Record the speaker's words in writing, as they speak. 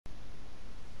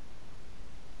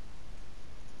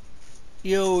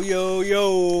Yo, yo,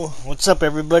 yo! What's up,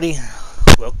 everybody?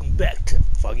 Welcome back to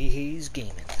Foggy Haze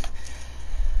Gaming.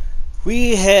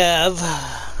 We have,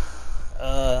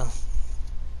 uh,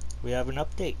 we have an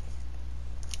update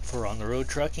for On the Road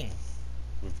Trucking.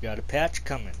 We've got a patch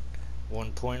coming,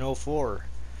 1.04.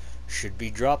 Should be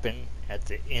dropping at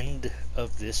the end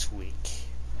of this week.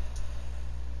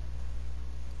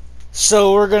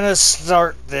 So we're gonna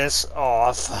start this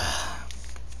off,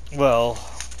 well,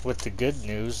 with the good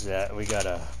news that we got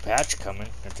a patch coming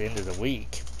at the end of the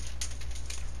week.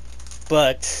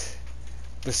 But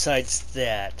besides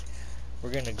that,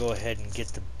 we're going to go ahead and get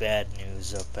the bad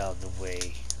news up out of the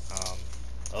way.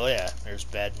 Oh yeah, there's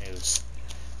bad news.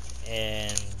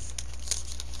 And,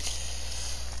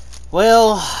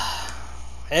 well,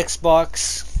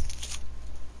 Xbox,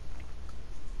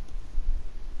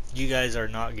 you guys are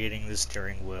not getting the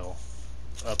steering wheel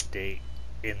update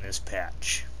in this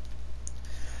patch.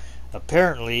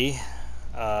 Apparently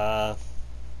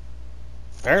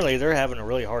they're having a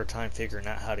really hard time figuring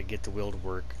out how to get the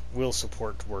wheel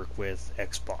support to work with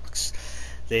Xbox.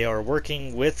 They are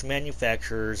working with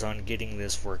manufacturers on getting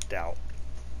this worked out.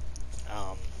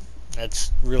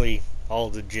 That's really all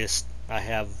the gist I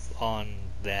have on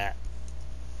that.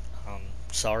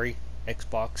 Sorry,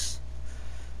 Xbox.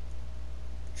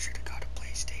 Should have got a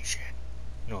PlayStation.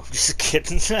 No, I'm just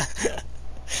kidding.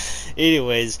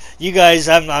 Anyways, you guys,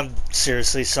 I'm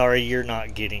seriously sorry you're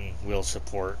not getting wheel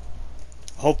support.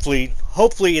 Hopefully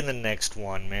in the next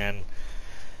one, man.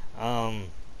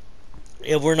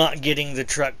 If we're not getting the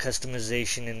truck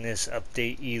customization in this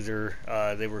update either.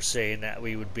 They were saying that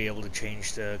we would be able to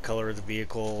change the color of the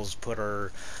vehicles, put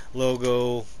our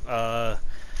logo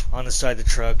on the side of the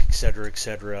truck, etc.,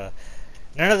 etc.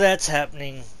 None of that's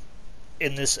happening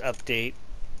in this update,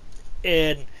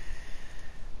 and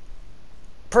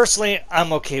personally,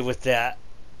 I'm okay with that.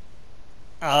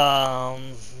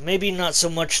 Maybe not so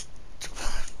much.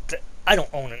 I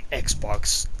don't own an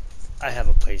Xbox. I have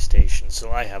a PlayStation, so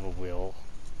I have a wheel.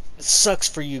 It sucks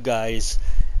for you guys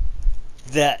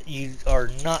that you are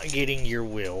not getting your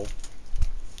wheel,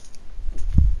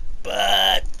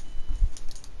 but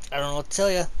I don't know what to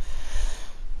tell you.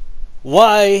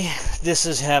 Why this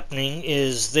is happening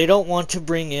is they don't want to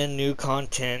bring in new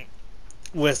content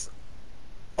with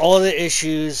all the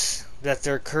issues that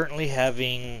they're currently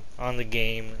having on the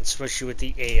game, especially with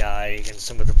the AI and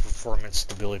some of the performance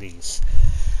stabilities.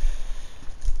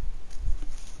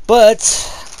 But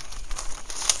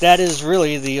that is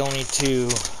really the only two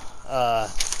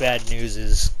bad news.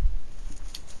 Is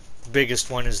the biggest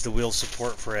one is the wheel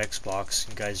support for Xbox.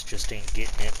 You guys just ain't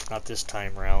getting it, not this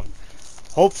time around.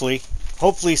 Hopefully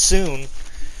soon.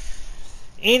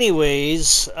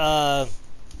 Anyways, the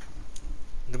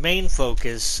main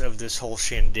focus of this whole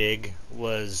shindig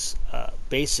was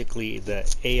basically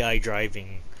the AI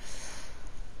driving.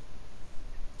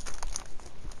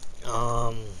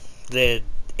 The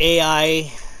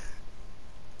AI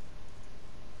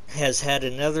has had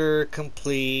another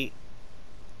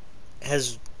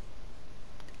has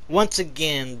once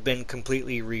again been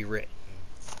completely rewritten.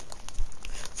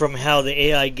 From how the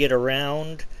AI get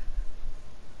around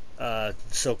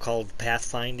so-called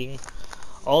pathfinding.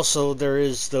 Also, there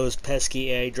is those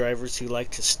pesky AI drivers who like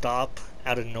to stop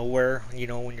out of nowhere. You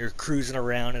know, when you're cruising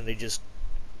around and they just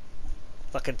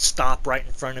fucking stop right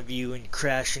in front of you and you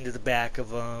crash into the back of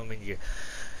them and you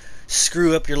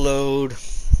screw up your load.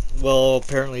 Well,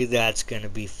 apparently that's going to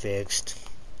be fixed.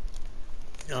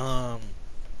 When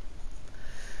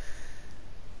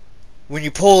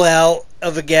you pull out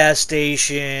of a gas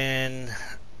station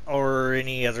or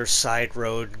any other side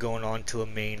road going onto a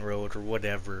main road or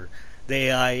whatever,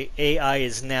 the AI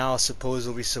is now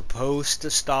supposedly supposed to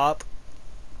stop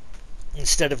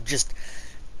instead of just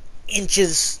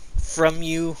inches from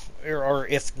you, or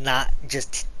if not,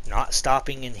 just not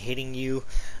stopping and hitting you.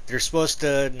 They're supposed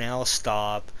to now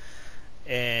stop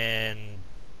and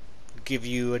give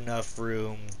you enough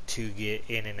room to get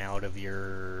in and out of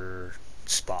your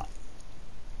spot.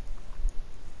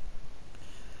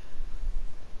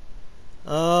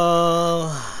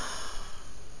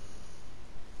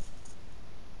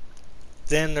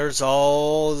 Then there's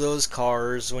all those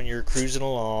cars when you're cruising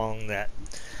along that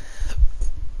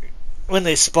when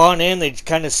they spawn in, they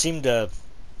kind of seem to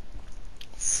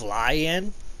fly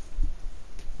in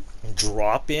and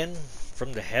drop in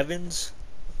from the heavens.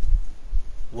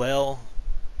 Well,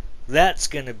 that's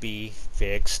going to be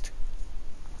fixed.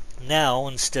 Now,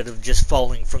 instead of just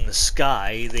falling from the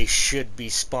sky, they should be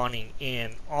spawning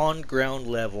in on ground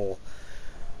level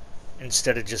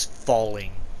instead of just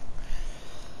falling.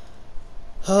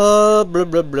 Blah, blah,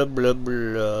 blah, blah,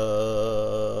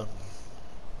 blah.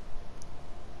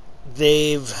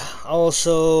 They've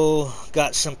also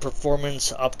got some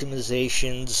performance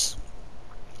optimizations.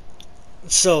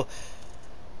 So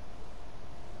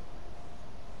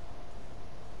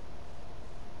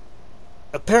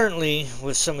apparently,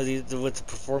 with some of the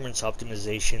performance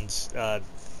optimizations,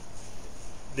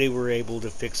 they were able to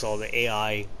fix all the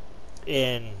AI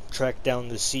and track down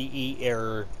the CE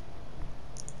error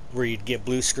where you'd get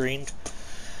blue screened.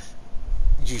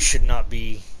 You should not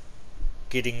be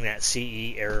getting that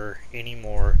CE error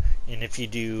anymore, and if you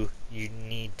do, you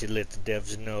need to let the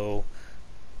devs know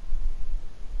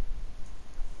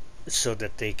so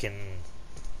that they can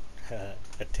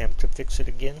attempt to fix it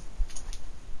again.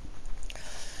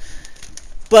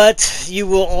 But you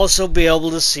will also be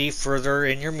able to see further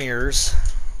in your mirrors,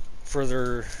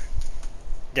 further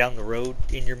down the road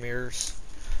in your mirrors,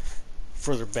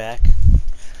 further back.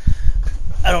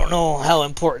 I don't know how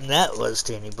important that was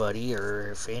to anybody, or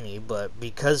if any, but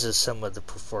because of some of the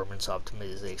performance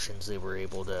optimizations, they were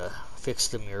able to fix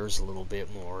the mirrors a little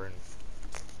bit more, and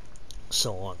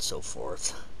so on and so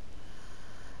forth.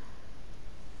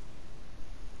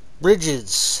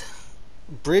 Bridges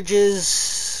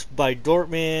by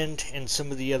Dortmund and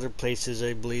some of the other places.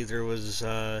 I believe there was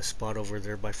a spot over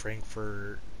there by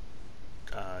Frankfurt,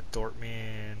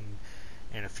 Dortmund,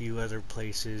 and a few other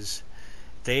places.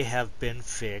 They have been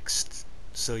fixed,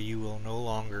 so you will no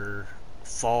longer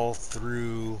fall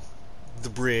through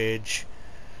the bridge.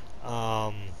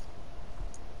 The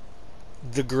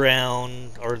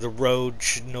ground or the road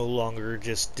should no longer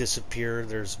just disappear.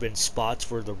 There's been spots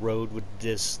where the road would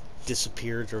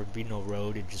disappear. There would be no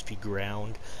road, it'd just be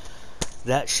ground.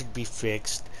 That should be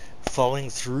fixed.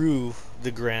 Falling through the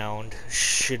ground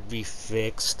should be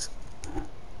fixed.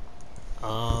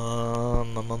 I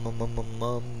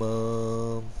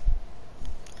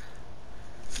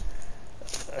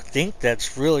think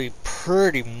that's really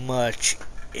pretty much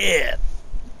it.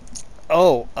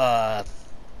 Oh,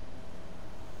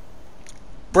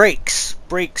 brakes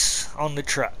on the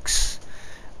trucks.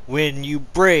 When you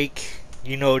brake,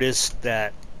 you notice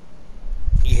that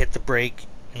you hit the brake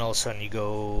and all of a sudden you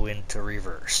go into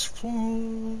reverse.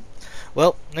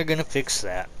 Well, they're gonna fix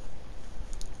that.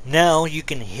 Now you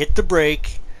can hit the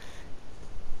brake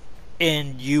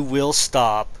and you will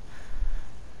stop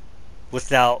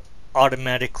without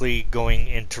automatically going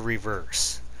into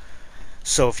reverse.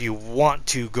 So if you want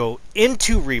to go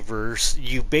into reverse,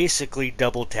 you basically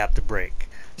double tap the brake.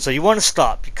 So you want to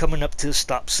stop, you're coming up to the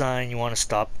stop sign, you want to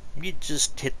stop, you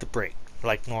just hit the brake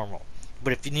like normal.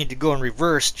 But if you need to go in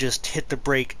reverse, just hit the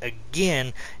brake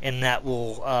again and that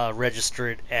will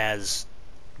register it as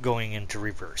going into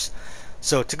reverse.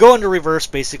 So to go into reverse,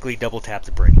 basically double tap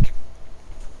the brake.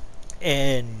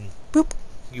 And boop,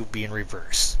 you'll be in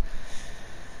reverse.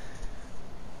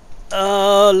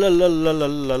 I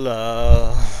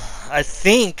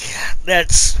think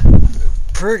that's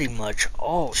pretty much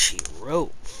all she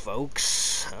wrote,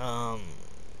 folks.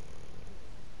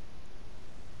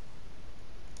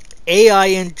 AI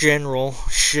in general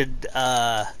should,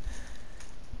 the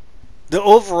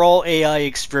overall AI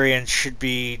experience should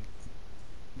be,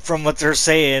 from what they're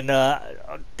saying,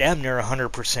 damn near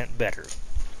 100% better.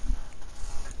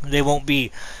 They won't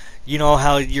be, you know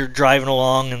how you're driving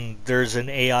along and there's an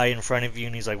AI in front of you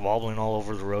and he's like wobbling all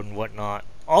over the road and whatnot.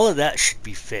 All of that should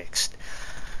be fixed.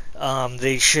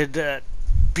 They should,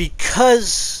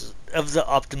 because of the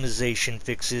optimization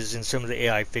fixes and some of the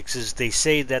AI fixes, they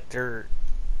say that they're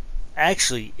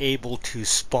actually able to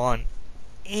spawn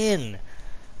in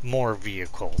more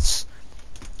vehicles,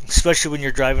 especially when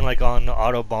you're driving like on the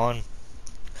Autobahn,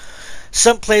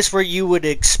 some place where you would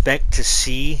expect to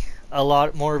see a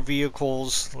lot more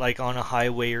vehicles, like on a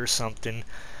highway or something.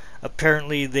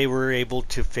 Apparently they were able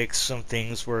to fix some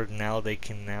things where now they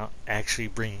can now actually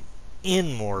bring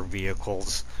in more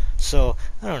vehicles. So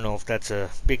I don't know if that's a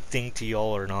big thing to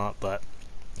y'all or not, but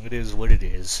it is what it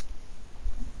is.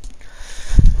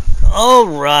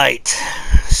 Alright,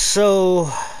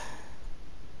 so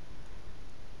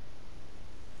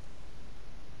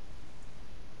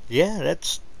yeah,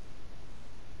 that's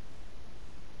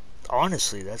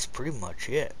honestly, that's pretty much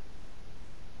it.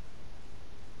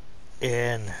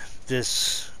 And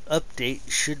this update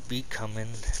should be coming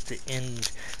the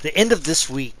end of this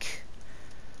week.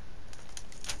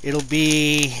 It'll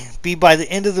be by the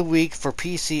end of the week for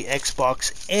PC,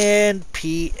 Xbox, and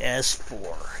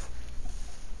PS4.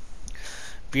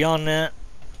 Beyond that,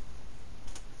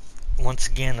 once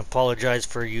again, apologize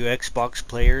for you Xbox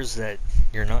players that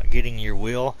you're not getting your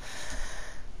will.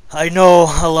 I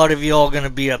know a lot of y'all gonna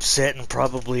be upset and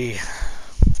probably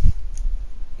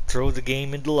throw the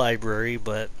game into the library,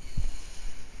 but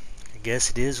I guess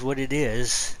it is what it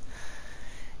is.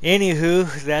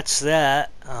 Anywho, that's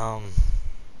that. I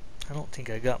don't think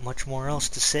I got much more else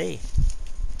to say.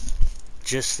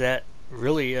 Just that,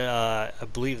 really, I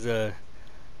believe the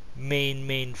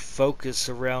main focus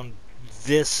around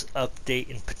this update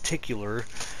in particular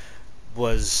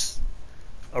was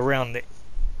around the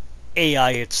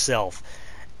AI itself.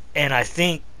 And I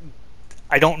think,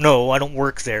 I don't know, I don't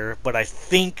work there, but I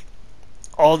think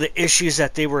all the issues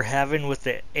that they were having with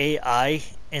the AI,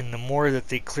 and the more that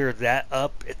they cleared that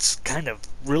up, it's kind of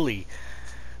really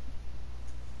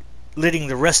letting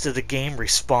the rest of the game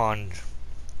respond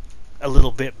a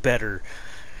little bit better.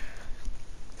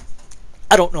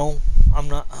 I don't know. I'm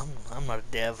not a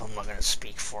dev. I'm not going to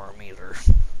speak for him either.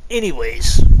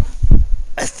 Anyways,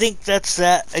 I think that's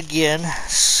that again.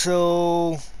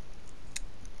 So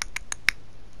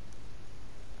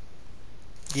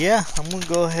yeah, I'm going to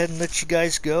go ahead and let you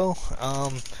guys go.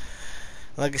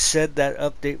 Like I said, that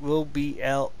update will be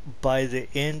out by the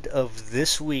end of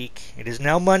this week. It is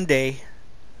now Monday,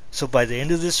 so by the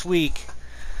end of this week,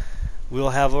 we'll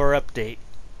have our update.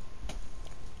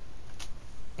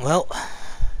 Well,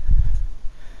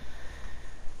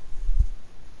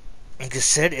 like I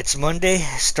said, it's Monday.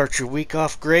 Start your week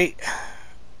off great.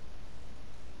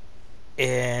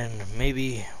 And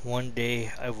maybe one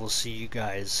day I will see you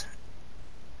guys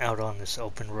out on this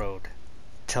open road.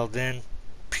 Till then,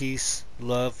 peace,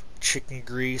 love, chicken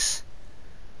grease,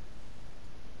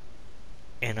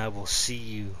 and I will see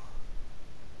you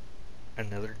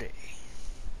another day.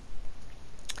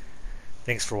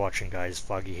 Thanks for watching, guys.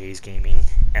 Foggy Haze Gaming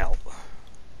out.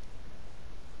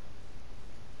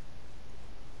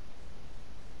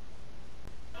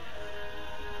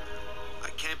 I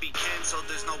can't be canceled,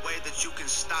 there's no way that you can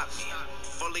stop me.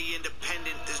 Fully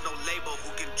independent, there's no label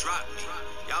who can drop me.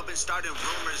 Y'all been starting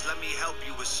rumors, let me help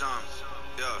you with some.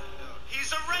 Yeah.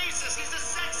 He's a racist, he's a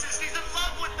sexist, he's in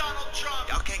love with Donald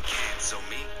Trump. Y'all can't cancel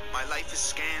me, my life is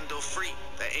scandal free.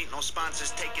 There ain't no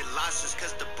sponsors taking losses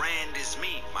cause the brand is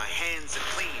me. My hands are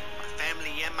clean, my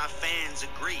family and my fans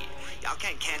agree. Y'all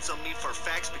can't cancel me for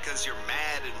facts because you're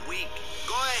mad and weak.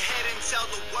 Go ahead and tell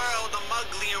the world I'm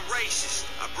ugly and racist.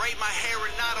 I braid my hair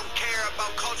and I don't care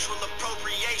about cultural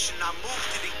appropriation. I moved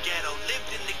to the ghetto, lived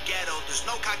in the ghetto, there's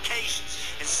no Caucasians.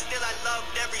 And still I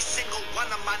loved every single one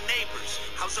of my neighbors.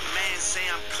 How's a man say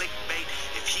I'm clickbait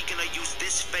if he gonna use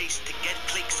this face to get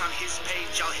clicks on his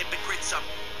page? Y'all hypocrites are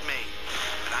made.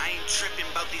 But I ain't tripping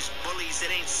about these bullies, it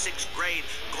ain't 6th grade.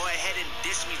 Go ahead and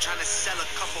diss me trying to sell a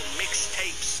couple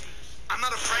mixtapes. I'm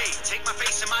not afraid, take my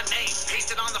face and my name,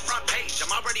 paste it on the front page.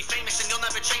 I'm already famous and you'll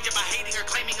never change it by hating or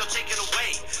claiming you'll take it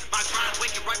away. My grind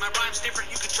wicked, write my rhymes different.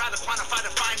 You can try to quantify,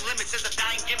 define limits as a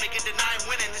dying gimmick and denying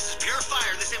winning. This is pure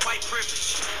fire, this ain't white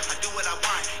privilege. I do what I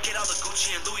want, get all the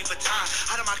Gucci and Louis Vuitton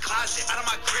out of my closet, out of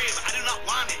my crib. I do not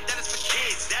want it, that is for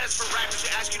kids, that is for rappers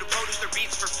who ask you to produce their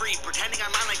beats for free, pretending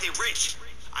online like they rich.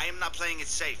 I am not playing it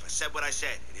safe, I said what I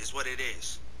said, it is what it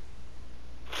is.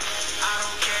 I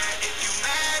don't care if you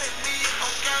mad at me,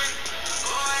 okay?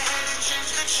 Go ahead and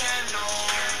change the channel.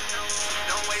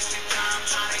 Don't waste your time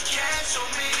trying to cancel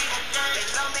me, okay? They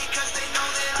love me cause they know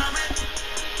that I'm it.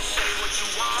 Say what you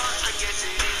want, I guess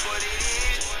it is what it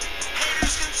is.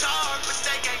 Haters can talk, but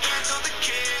they can't cancel the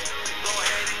kid. Go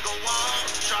ahead and go on,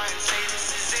 try and say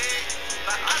this is it.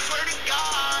 But I swear to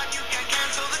God, you can't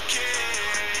cancel the kid.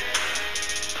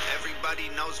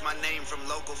 Everybody knows my name, from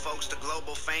local folks to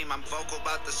global fame. I'm vocal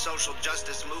about the social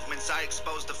justice movements. I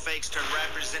expose the fakes, turn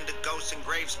rappers into ghosts and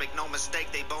graves. Make no mistake,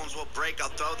 they bones will break.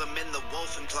 I'll throw them in the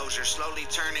wolf enclosure, slowly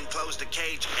turn and close the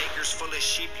cage. Acres full of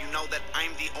sheep, you know that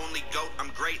I'm the only goat.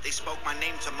 I'm great, they spoke my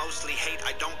name to mostly hate.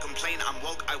 I don't complain, I'm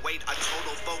woke, I wait. A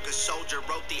total focus soldier,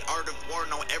 wrote the art of war,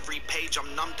 know every page. I'm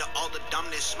numb to all the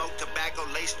dumbness, smoke tobacco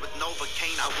laced with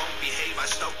Novocaine. I won't behave, I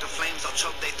stoke the flames. I'll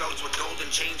choke their throats with golden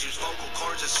chains. Use vocal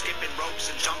cords as skipping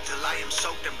ropes and jump till I am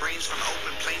soaked in brains. From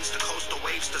open plains to coastal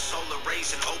waves to solar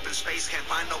rays in open space. Can't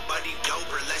find nobody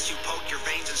doper unless you poke your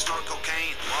veins and snort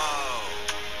cocaine. Whoa,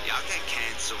 y'all can't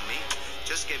cancel me.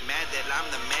 Just get mad that I'm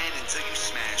the man until you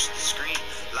smash the screen.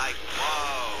 Like,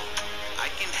 whoa, I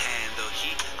can handle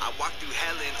heat. I walk through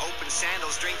hell in open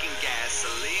sandals, drinking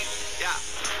gasoline. Yeah,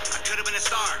 I could've been a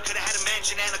star, could've had a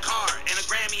mansion and a car, and a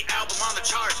Grammy album on the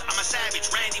charts. I'm a savage,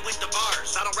 Randy with the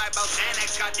bars. I don't rap about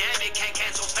Xanax, goddammit, can't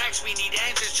cancel facts. We need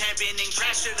answers, championing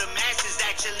trash to the masses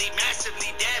actually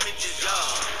massively damages,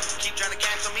 y'all. Keep trying to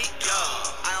cancel me,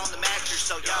 y'all. I own the master,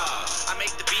 so y'all. I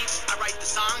make the beats, I write the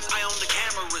songs, I own the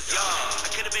cameras, y'all.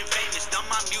 I could've been famous, dumb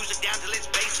my music down till it's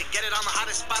basic. Get it on the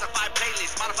hottest Spotify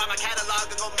playlist, modify my catalog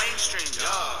and go mainstream,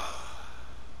 y'all.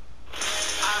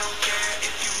 I don't care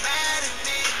if you mad at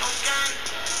me, okay?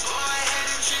 Go ahead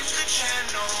and change the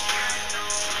channel.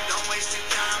 Don't waste your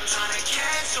time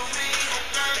cancel me.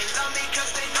 They love me cause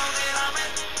they know that I'm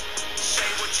it. Say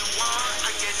what you want,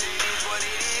 I guess it is what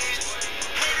it is.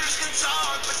 Haters can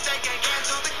talk, but they can't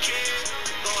cancel the kid.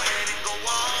 Go ahead and go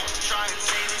on, try and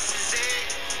say this is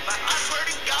it. But I swear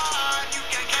to God, you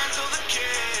can't cancel the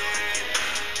kid.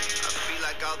 I feel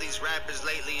like all these rappers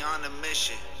lately on a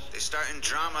mission. They starting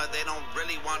drama, they don't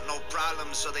really want no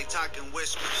problems, so they talk in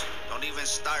whispers. Don't even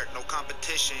start, no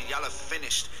competition, y'all are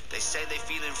finished. They say they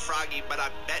feeling froggy, but I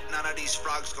bet none of these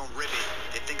frogs gon' rib it.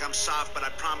 They think I'm soft, but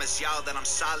I promise y'all that I'm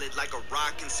solid like a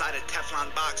rock inside a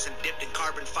Teflon box and dipped in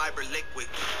carbon fiber liquid.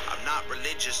 I'm not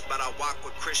religious, but I walk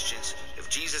with Christians. If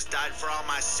Jesus died for all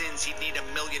my sins, he'd need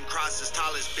 1,000,000 crosses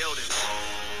tall as buildings.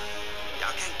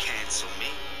 Y'all can't cancel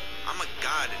me. I'm a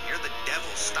god and you're the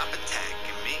devil, stop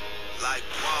attacking me. Like,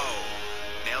 whoa,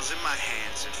 nails in my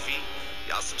hands and feet.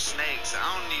 Y'all some snakes, I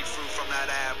don't need fruit from that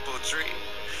apple tree.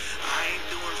 I ain't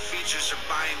doing features or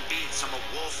buying beats. I'm a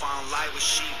wolf on lie with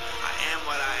sheep. I am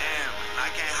what I am, and I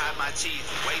can't hide my teeth.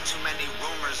 Way too many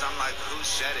rumors, I'm like, who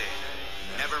said it?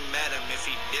 Never met him, if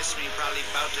he dissed me, probably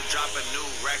about to drop a new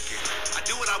record. I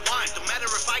do what I want, no matter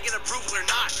if I get approval or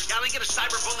not. Y'all ain't gonna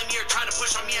cyberbully me or try to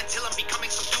push on me until I'm becoming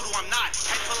some dude who I'm not.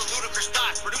 Head full of ludicrous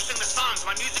thoughts, producing the songs.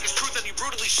 My music is truth and you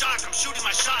brutally shocked. I'm shooting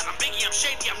my shot, I'm Biggie, I'm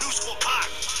shady, I'm new school pop.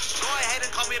 Go ahead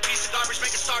and call me a piece of garbage,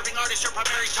 make a starving artist your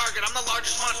primary target. I'm the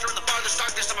largest monster in the farthest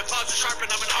darkness, and my claws are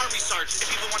sharpened, I'm an army sergeant. If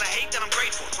people wanna hate, then I'm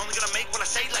grateful. It's only gonna make what I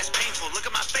say less painful. Look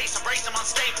at my face, I'm braced, I'm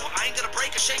unstable. I ain't gonna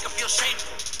break or shake or feel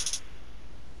shameful.